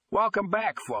Welcome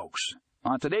back, folks.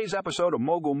 On today's episode of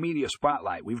Mogul Media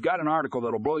Spotlight, we've got an article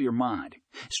that'll blow your mind.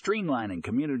 Streamlining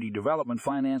Community Development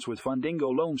Finance with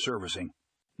Fundingo Loan Servicing.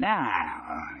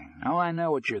 Now, I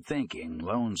know what you're thinking.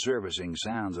 Loan servicing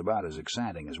sounds about as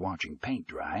exciting as watching paint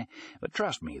dry, but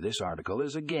trust me, this article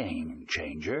is a game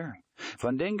changer.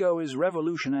 Fundingo is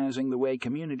revolutionizing the way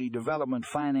community development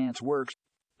finance works.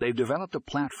 They've developed a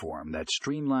platform that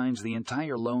streamlines the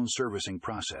entire loan servicing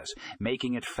process,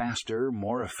 making it faster,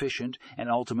 more efficient,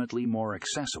 and ultimately more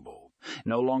accessible.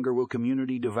 No longer will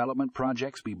community development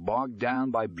projects be bogged down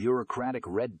by bureaucratic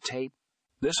red tape.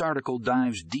 This article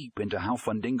dives deep into how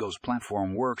Fundingo's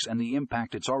platform works and the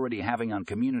impact it's already having on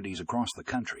communities across the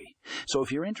country. So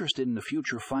if you're interested in the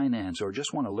future finance or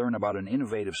just want to learn about an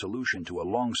innovative solution to a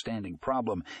long-standing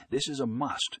problem, this is a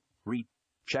must.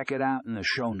 Check it out in the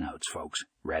show notes, folks.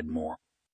 Read more.